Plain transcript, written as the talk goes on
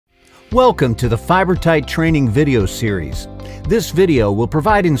Welcome to the FiberTite training video series. This video will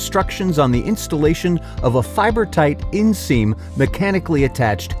provide instructions on the installation of a FiberTite inseam mechanically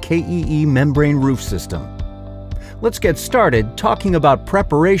attached KEE membrane roof system. Let's get started talking about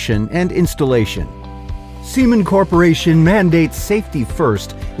preparation and installation. Seaman Corporation mandates safety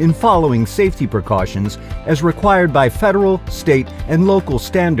first in following safety precautions as required by federal, state, and local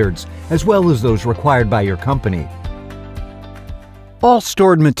standards, as well as those required by your company. All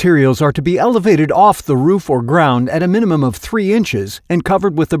stored materials are to be elevated off the roof or ground at a minimum of 3 inches and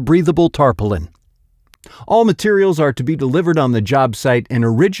covered with a breathable tarpaulin. All materials are to be delivered on the job site in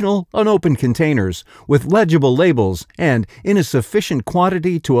original, unopened containers with legible labels and in a sufficient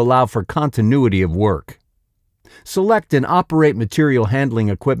quantity to allow for continuity of work. Select and operate material handling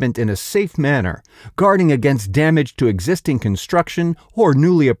equipment in a safe manner, guarding against damage to existing construction or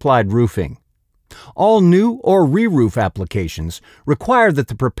newly applied roofing. All new or re-roof applications require that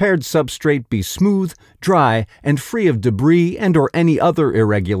the prepared substrate be smooth, dry, and free of debris and/or any other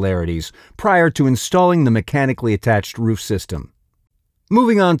irregularities prior to installing the mechanically attached roof system.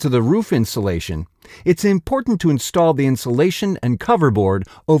 Moving on to the roof insulation, it's important to install the insulation and coverboard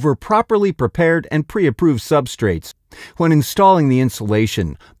over properly prepared and pre-approved substrates. When installing the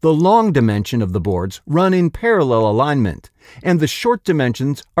insulation, the long dimension of the boards run in parallel alignment, and the short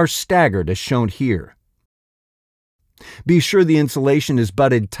dimensions are staggered as shown here. Be sure the insulation is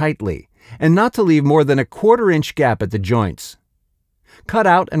butted tightly, and not to leave more than a 1/4 inch gap at the joints. Cut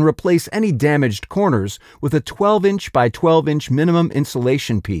out and replace any damaged corners with a 12-inch by 12-inch minimum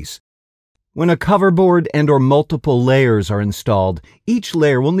insulation piece. When a coverboard and/or multiple layers are installed, each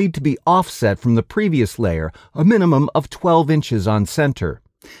layer will need to be offset from the previous layer a minimum of 12 inches on center.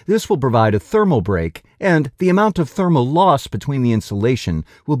 This will provide a thermal break, and the amount of thermal loss between the insulation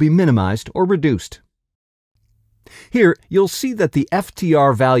will be minimized or reduced. Here, you'll see that the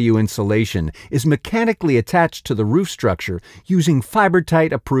FTR value insulation is mechanically attached to the roof structure using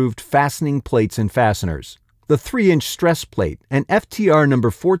FiberTite approved fastening plates and fasteners. The 3-inch stress plate and FTR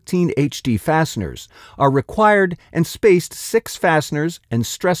number 14 HD fasteners are required and spaced 6 fasteners and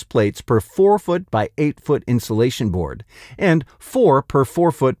stress plates per 4-foot by 8-foot insulation board and 4 per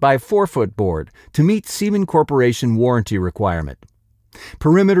 4-foot by 4-foot board to meet Seaman Corporation warranty requirement.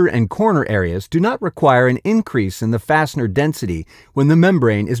 Perimeter and corner areas do not require an increase in the fastener density when the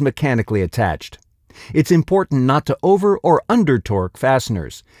membrane is mechanically attached. It's important not to over or under torque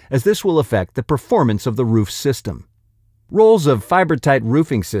fasteners, as this will affect the performance of the roof system. Rolls of FiberTite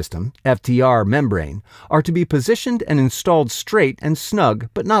roofing system, FTR membrane, are to be positioned and installed straight and snug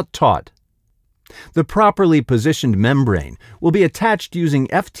but not taut. The properly positioned membrane will be attached using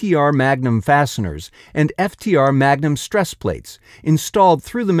FTR Magnum fasteners and FTR Magnum stress plates, installed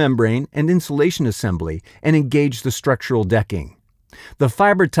through the membrane and insulation assembly, and engage the structural decking. The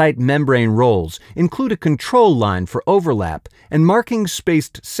FiberTite membrane rolls include a control line for overlap and markings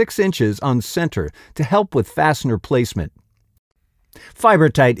spaced 6 inches on center to help with fastener placement.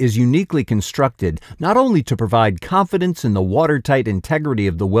 FiberTite is uniquely constructed not only to provide confidence in the watertight integrity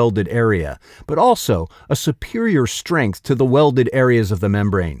of the welded area, but also a superior strength to the welded areas of the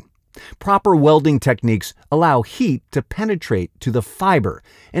membrane. Proper welding techniques allow heat to penetrate to the fiber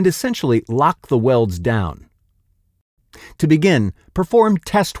and essentially lock the welds down. To begin, perform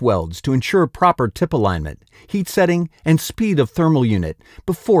test welds to ensure proper tip alignment, heat setting, and speed of thermal unit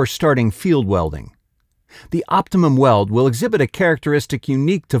before starting field welding. The optimum weld will exhibit a characteristic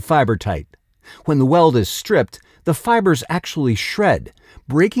unique to FiberTite. When the weld is stripped, the fibers actually shred,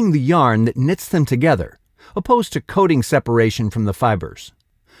 breaking the yarn that knits them together, opposed to coating separation from the fibers.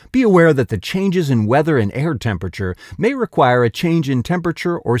 Be aware that the changes in weather and air temperature may require a change in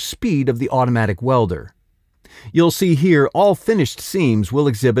temperature or speed of the automatic welder. You'll see here all finished seams will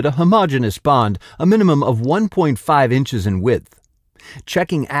exhibit a homogeneous bond, a minimum of 1.5 inches in width.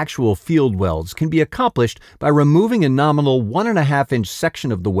 Checking actual field welds can be accomplished by removing a nominal 1.5-inch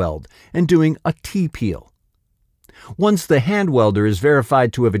section of the weld and doing a T-peel. Once the hand welder is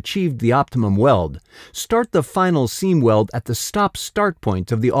verified to have achieved the optimum weld, start the final seam weld at the stop-start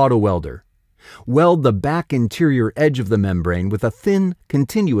point of the auto welder. Weld the back interior edge of the membrane with a thin,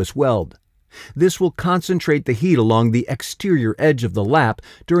 continuous weld. This will concentrate the heat along the exterior edge of the lap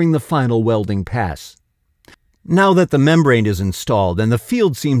during the final welding pass. Now that the membrane is installed and the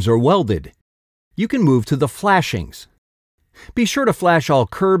field seams are welded, you can move to the flashings. Be sure to flash all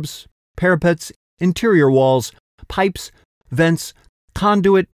curbs, parapets, interior walls, pipes, vents,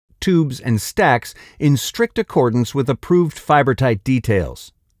 conduit, tubes, and stacks in strict accordance with approved FiberTite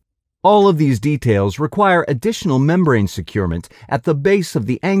details. All of these details require additional membrane securement at the base of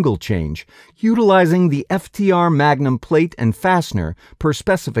the angle change, utilizing the FTR Magnum plate and fastener per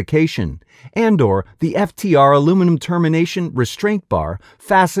specification, and/or the FTR aluminum termination restraint bar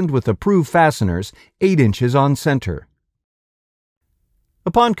fastened with approved fasteners 8 inches on center.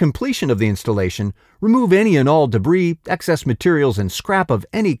 Upon completion of the installation, remove any and all debris, excess materials, and scrap of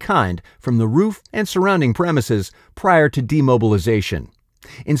any kind from the roof and surrounding premises prior to demobilization.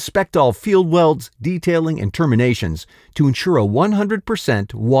 Inspect all field welds, detailing, and terminations to ensure a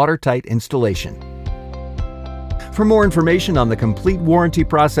 100% watertight installation. For more information on the complete warranty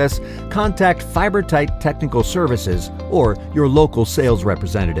process, contact FiberTite Technical Services or your local sales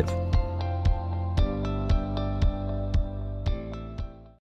representative.